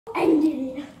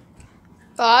ended it?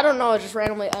 I don't know. It just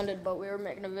randomly ended, but we were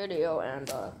making a video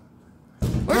and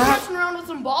we're messing around with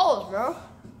some balls, bro.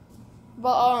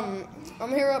 But I'm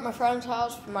here at my friend's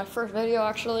house for my first video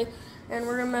actually, and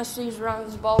we're gonna mess these around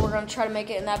with this ball. We're gonna try to make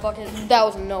it in that bucket. That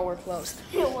was nowhere close.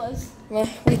 It was.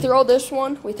 We throw this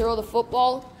one, we throw the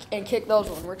football, and kick those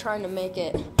one. We're trying to make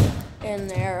it in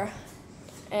there.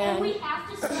 And we have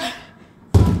to start.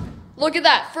 Look at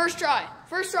that. First try.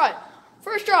 First try.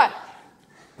 First try.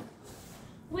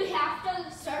 We have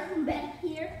to start from back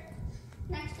here,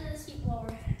 next to the seat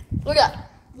blower. Look at that.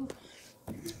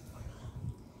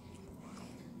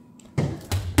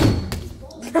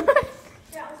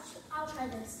 Here, I'll try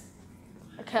this.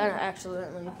 I kind of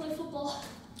accidentally. I play football.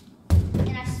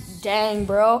 And Dang,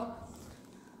 bro.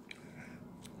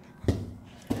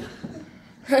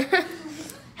 it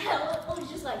was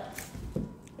just like.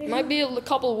 Might be a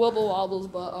couple wibble wobbles,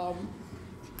 but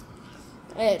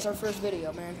hey, it's our first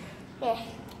video, man. Yeah.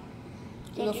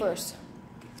 You go first.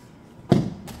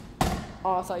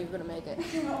 Oh, I thought you were gonna make it.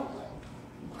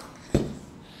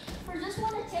 For this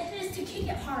one, the tip is to kick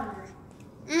it harder.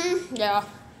 Yeah.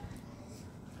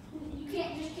 You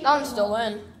can't just kick That one's still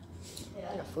in. I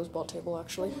got a foosball table,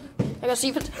 actually. I gotta see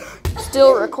if it's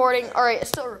still recording. All right, it's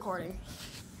still recording.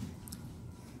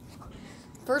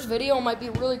 First video might be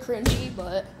really cringy,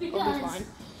 but it'll be fine.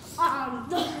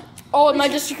 Oh, in my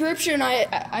description,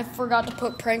 I forgot to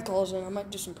put prank calls in. I might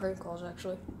do some prank calls,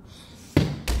 actually.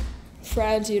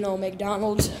 Friends, you know,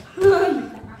 McDonald's.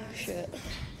 Shit.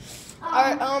 All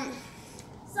right,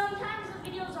 Sometimes the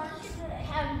videos aren't going to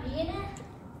have me in it,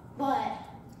 but.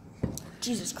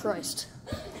 Jesus Christ.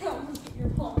 Your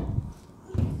fault.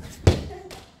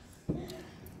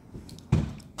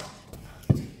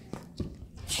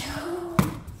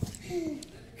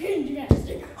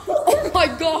 Oh my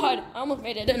God! I almost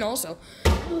made it in also.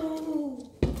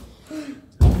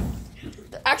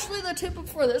 Actually, the tip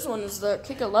for this one is to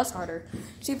kick it less harder.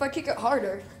 See if I kick it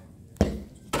harder.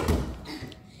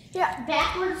 Yeah,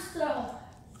 backwards throw.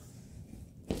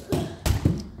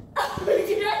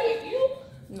 Did I hit you?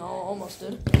 No, almost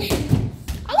did.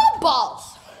 I love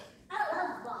balls. I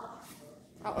love balls.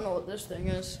 I don't know what this thing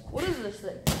is. What is this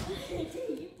thing?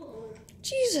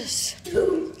 Jesus.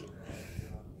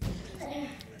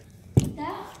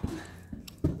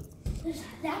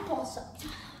 That ball sucked.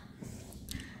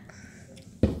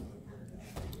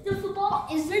 The football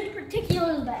isn't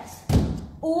particularly the best.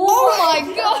 Oh my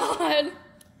God.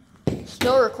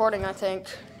 Still recording, I think.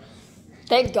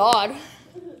 Thank God.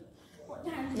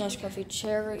 Nice comfy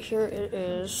chair right here. It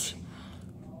is.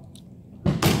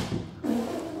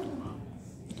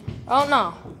 I don't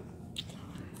know.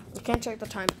 We can't check the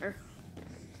timer.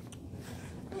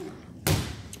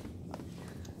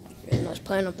 Really nice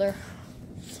plane up there.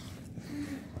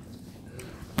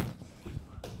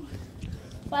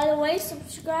 By the way,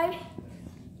 subscribe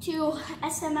to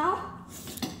SML.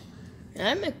 Yeah,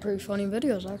 I make pretty funny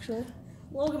videos, actually.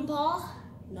 Logan Paul.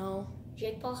 No.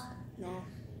 Jake Paul. No.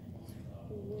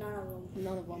 None of them.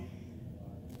 None of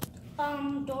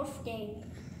them. Dorf Gang.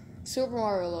 Super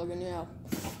Mario Logan, yeah.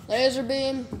 Laser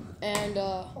Beam and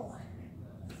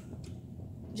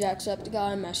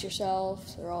Jacksepticeye, Mess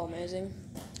Yourself. They're all amazing.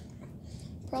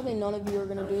 Probably none of you are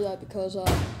gonna do that because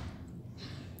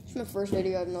it's my first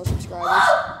video. I have no subscribers.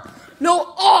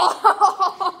 No!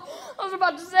 Oh! I was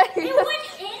about to say. It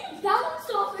went in,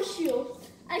 bounced off a shoe.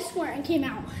 I swear, and came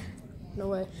out. No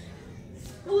way.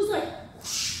 It was like.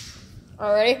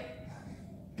 All ready?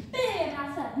 Bam!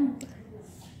 Outside.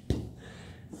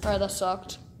 All right, that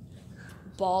sucked.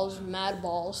 Balls, mad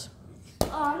balls.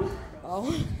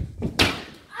 Oh.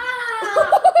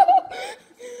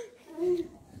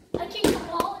 I kicked the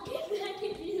ball and came back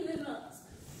into the nuts.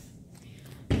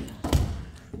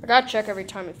 I gotta check every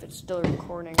time if it's still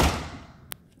recording.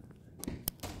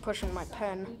 Pushing my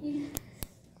pen.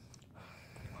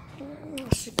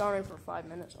 She's gone in for 5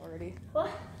 minutes already. What?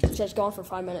 It says gone for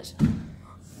 5 minutes.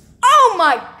 Oh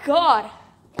my God!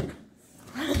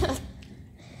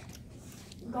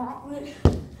 Gauntlet.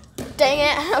 Dang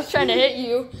it! I was trying to hit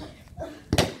you.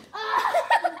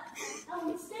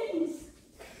 Oh, it stings.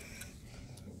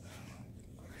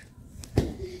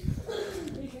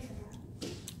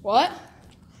 What?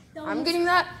 I'm getting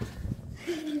that.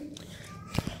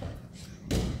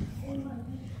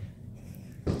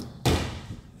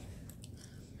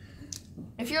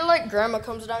 If your like grandma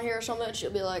comes down here or something,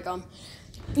 she'll be like,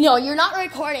 no, you're not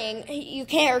recording. You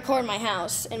can't record my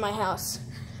house in my house.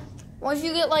 What if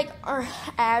you get like our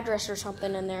address or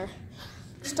something in there?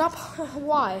 Stop.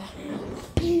 Why?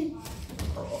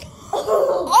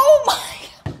 Oh my!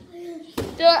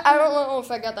 Dude, I don't know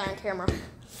if I got that on camera.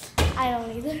 I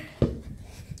don't either.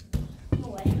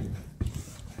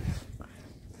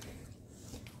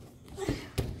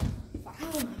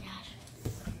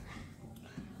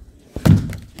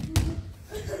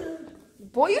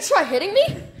 you try hitting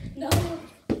me? No.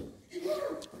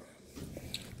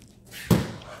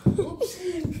 Oops.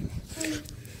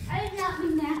 I did not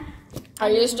mean that. I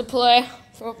used to play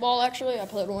football, actually. I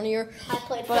played 1 year. I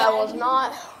played But I was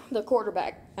not the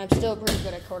quarterback. I'm still pretty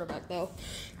good at quarterback, though.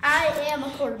 I am a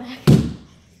quarterback.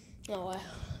 No way.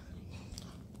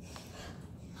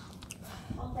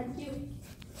 Oh, thank you.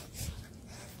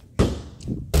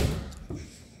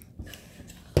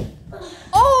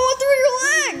 Oh, through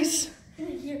your legs!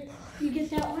 Here, you get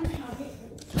that one? Okay.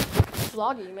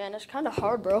 Vlogging, man. It's kind of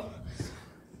hard, bro.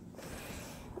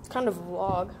 It's kind of a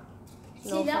vlog.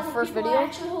 You know, See, that for was first people video.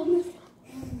 actually holding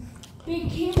big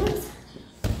cameras.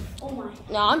 Oh my.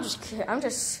 No, I'm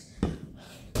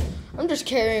just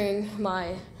carrying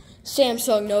my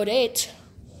Samsung Note 8.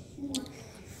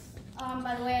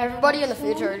 By the way, Everybody in the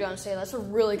future are gonna say that's a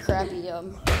really crappy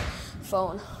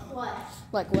phone. What?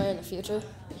 Like way in the future,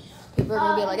 people are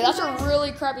gonna be like, that's a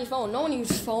really crappy phone. No one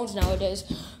uses phones nowadays.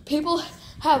 People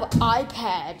have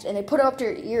iPads and they put it up to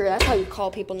your ear. That's how you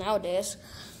call people nowadays.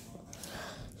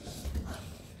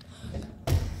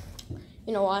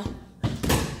 You know why?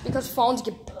 Because phones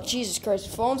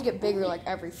get bigger like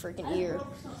every freaking year.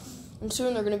 And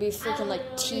soon they're gonna be freaking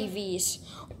like TVs.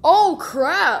 Oh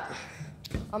crap!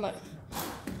 That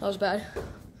was bad.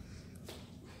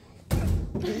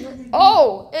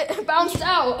 Oh, it bounced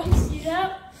out. See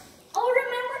that? Oh,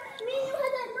 remember me and you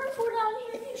had that Nerf board down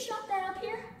here and you shot that up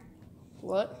here?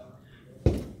 What?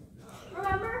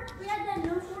 Remember? We had that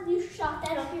Nerf board and you shot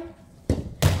that up here.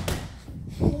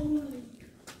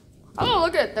 Oh,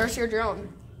 look at it. There's your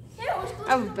drone. Here, let's go I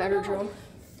have a to better the drone.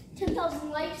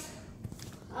 10,000 likes.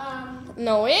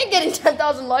 No, we ain't getting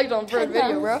 10,000 likes on first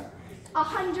video, bro.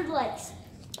 100 likes.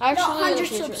 Actually, No, in the 100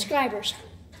 future. subscribers.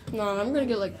 No, I'm gonna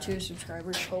get like 2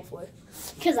 subscribers, hopefully.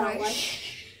 Because I like.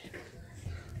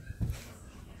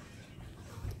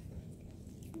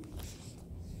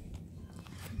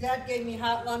 Dad gave me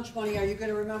hot lunch money. Are you going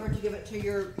to remember to give it to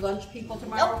your lunch people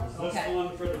tomorrow? What's the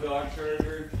one for the dog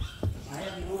charger? I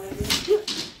have no idea.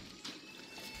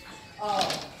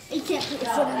 Oh, You can't put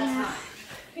your no, foot in that's there. not.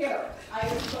 Here, I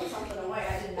just put something away.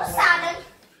 I didn't know. What's that?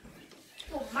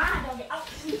 Oh, my dog.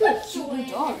 Cute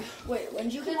dog. Wait, when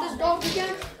did you get this dog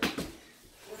again?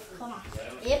 Come on.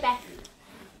 Get back.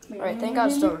 Alright, thank God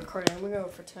it's still recording. We're going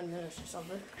for 10 minutes or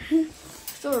something.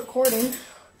 Still recording.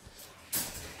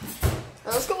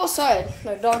 Now let's go outside.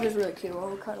 My dog is really cute.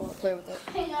 I kind of want to play with it.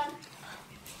 Hang on.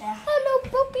 Hello,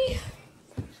 puppy.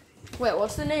 Wait,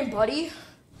 what's the name, Buddy?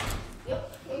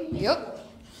 Yep. Yep.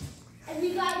 And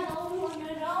you guys all want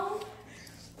to know?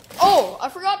 Oh, I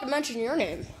forgot to mention your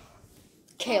name.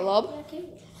 Caleb.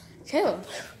 Caleb.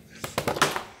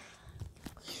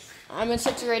 I'm in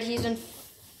 6th grade. He's in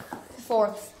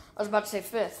 4th. I was about to say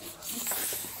 5th.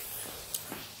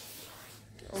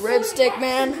 Ribstick,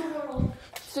 man.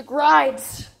 Stick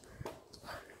rides.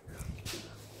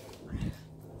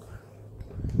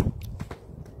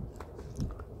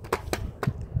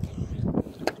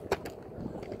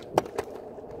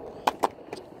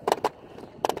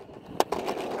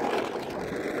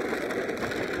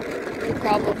 No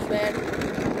problems, man. I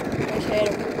just hate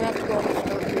him. We have to go on the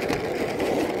store here.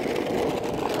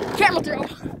 Camera throw.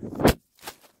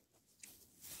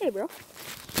 Hey, bro.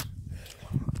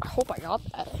 I hope I got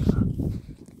that.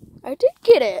 I did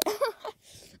get it.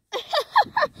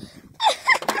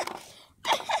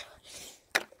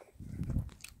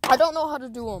 I don't know how to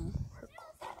do them.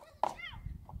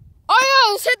 Oh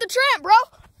yeah, let's hit the tramp, bro.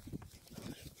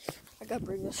 I gotta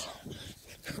bring this.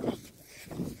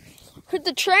 Hit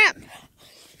the tramp.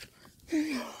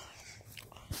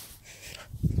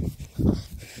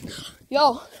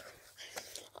 Yo.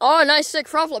 Oh, nice sick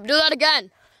front flip. Do that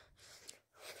again.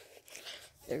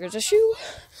 There goes a shoe.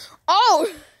 Oh!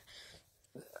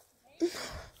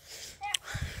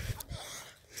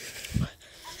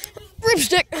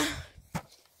 Ripstick!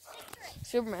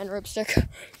 Superman ripstick.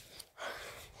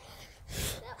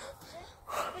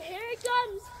 Here it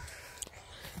comes.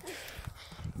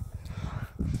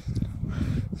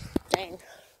 Dang.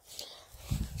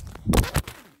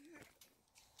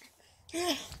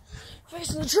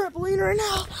 Facing the trampoline right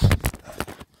now.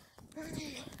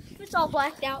 It's all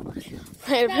blacked out.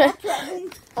 Hey, I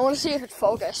want to see if it's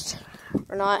focused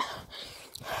or not.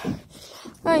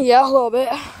 Yeah, a little bit.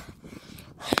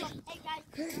 Hey guys,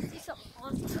 can you see something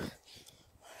awesome?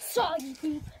 Soggy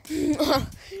poop.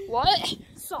 What?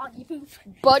 Soggy poop.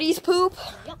 Buddy's poop?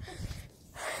 Yep.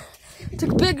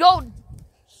 Took a big old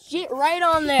shit right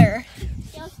on there.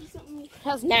 Y'all see something?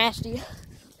 That's nasty.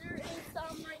 There is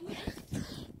some right here.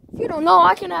 If you don't know,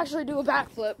 I can actually do a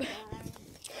backflip.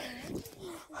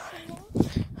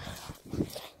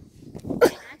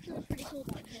 Actually, pretty cool.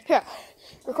 Here,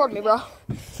 record me, bro.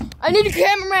 I need a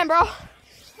cameraman, bro.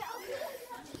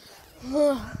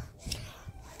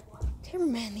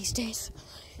 Cameraman these days.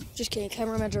 Just kidding,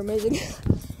 cameramans are amazing.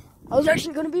 I was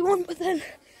actually gonna be one, but then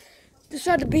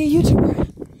decided to be a YouTuber.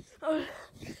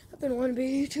 I've been wanting to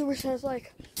be a YouTuber since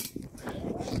like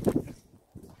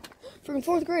from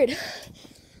 4th grade.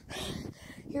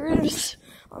 Here it is.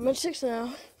 I'm in 6th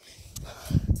now.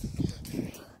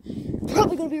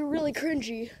 Probably gonna be really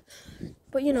cringy,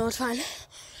 but you know, it's fine.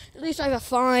 At least I have a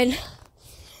fine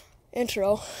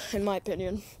intro, in my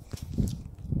opinion.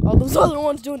 All those other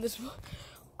ones doing this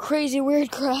crazy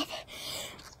weird crap.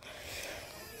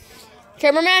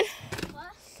 Cameraman? What?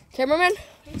 Cameraman?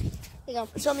 Here you go.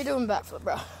 Show me doing backflip,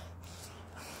 bro.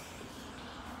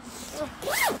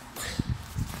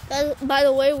 By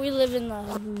the way, we live in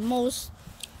the most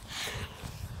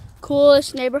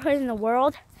coolest neighborhood in the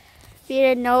world. If you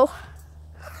didn't know.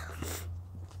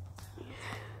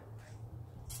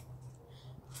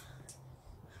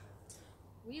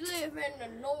 We live in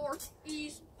the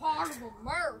northeast part of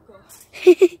America. I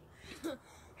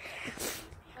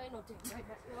ain't no damn right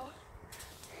back, bro.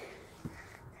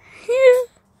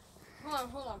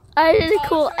 Hold on. I did a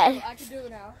cool I can do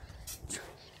it now.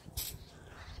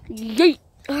 yeet.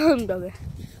 Okay.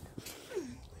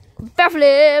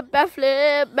 Backflip.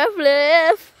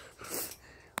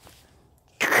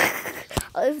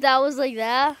 If that was like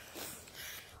that.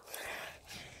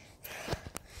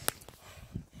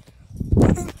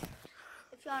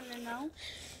 If you want to know.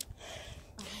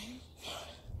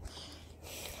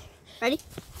 Ready?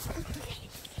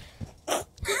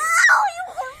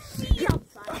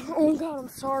 Oh God, I'm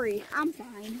sorry. I'm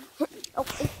fine. I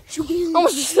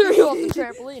almost just threw you off the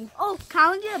trampoline. Oh,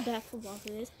 Colin did a backflip off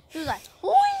of this. He was like,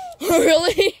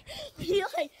 Really? he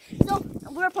like, so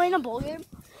we were playing a bowl game.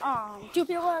 2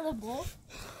 people are the bowl,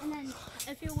 and then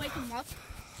if you wake them up,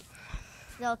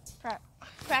 they'll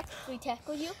practically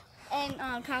tackle you. And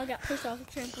Colin got pushed off the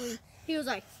trampoline. He was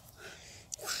like,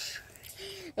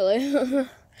 Really?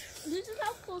 "This is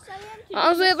how close I am to."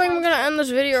 Honestly, I think I'm gonna end this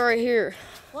video right here.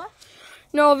 What?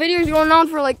 No, video's going on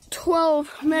for like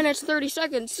 12 minutes, 30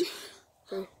 seconds.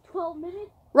 12 minutes.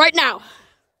 Right now.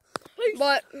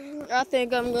 But I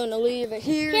think I'm gonna leave it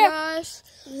here, guys.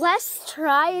 Let's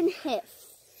try and hit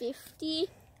 50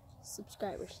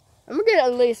 subscribers. I'm gonna get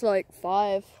at least like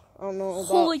 5. I don't know about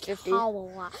Holy 50. cow, a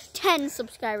lot. 10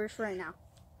 subscribers right now.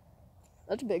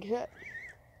 That's a big hit.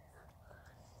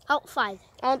 Oh, 5.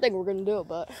 I don't think we're gonna do it,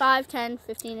 but 5, 10,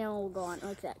 15, and we'll go on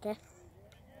like that, okay?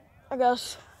 I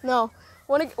guess no.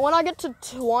 When I get to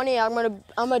 20, I'm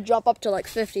gonna jump up to like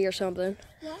 50 or something.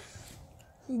 Yeah.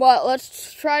 But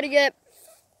let's try to get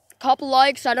a couple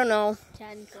likes. I don't know.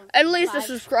 10, At least 5. a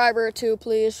subscriber or 2,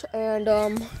 please. And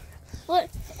Well,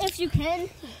 if you can,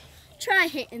 try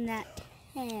hitting that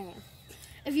 10.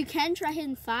 If you can, try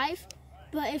hitting 5.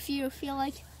 But if you feel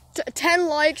like 10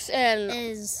 likes and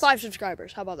is 5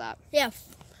 subscribers. How about that? yeah,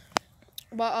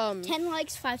 But 10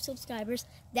 likes, 5 subscribers,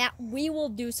 that we will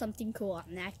do something cool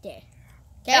on that day.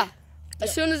 Okay? yeah.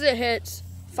 As soon as it hits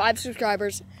 5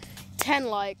 subscribers, 10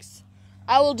 likes,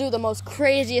 I will do the most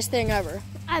craziest thing ever.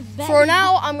 I bet. For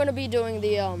now, I'm gonna be doing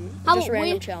the How just about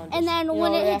random challenges. And then You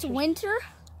when know, it's reactions. winter,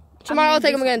 Tomorrow, I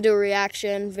think do I'm gonna do a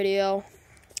reaction video.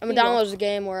 I'm gonna You will. download the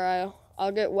game where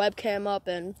I'll get webcam up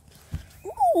and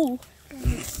ooh,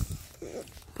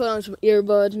 put on some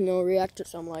earbuds and react to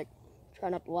some like try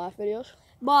not to laugh videos.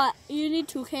 but you need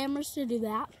 2 cameras to do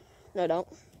that. No, I don't.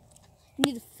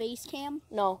 You need a face cam.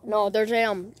 No. There's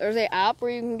a app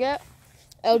where you can get.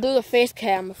 It'll do the face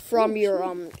cam from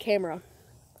your camera.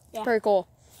 Yeah. Pretty cool.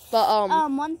 But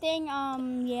One thing,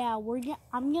 yeah,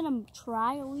 I'm gonna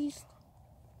try at least.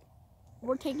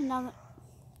 We're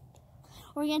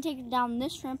gonna take down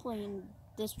this trampoline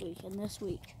this week and this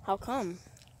week. how come?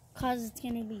 Cause it's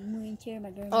gonna be winter.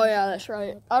 Oh yeah, that's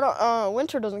right. I don't.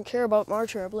 Winter doesn't care about our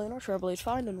trampoline. Our trampoline's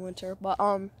fine in winter. But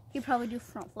You probably do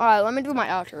front flip. all right. Let me do my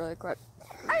outro really quick.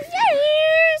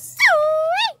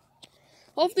 Sweet.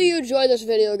 Hopefully you enjoyed this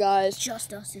video, guys.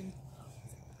 Just us and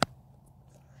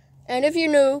And if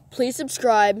you're new, please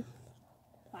subscribe.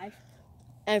 5.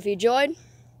 And if you enjoyed,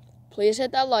 please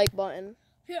hit that like button.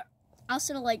 Here, I'll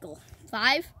set a like goal.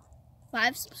 5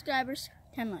 subscribers,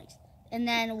 10 likes, and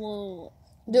then we'll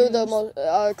Do the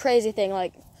most crazy thing,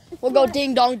 like we'll go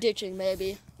ding dong ditching,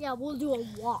 maybe. yeah, we'll do a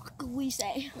walk. We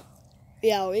say.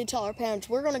 Yeah, we tell our parents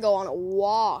we're gonna go on a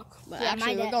walk, but Yeah,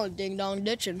 actually my we're dad- going ding dong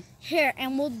ditching. Here,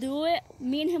 and we'll do it.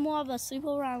 Me and him will have a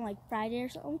sleepover on like Friday or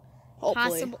something.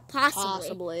 Hopefully,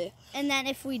 Possibly. And then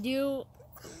if we do,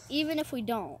 even if we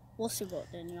don't, we'll still go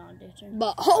ding dong ditching.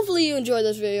 But hopefully you enjoyed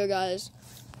this video, guys.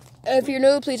 If you're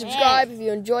new, please subscribe. If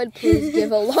you enjoyed, please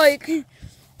give a like.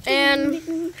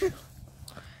 And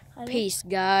peace,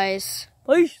 guys.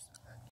 Peace.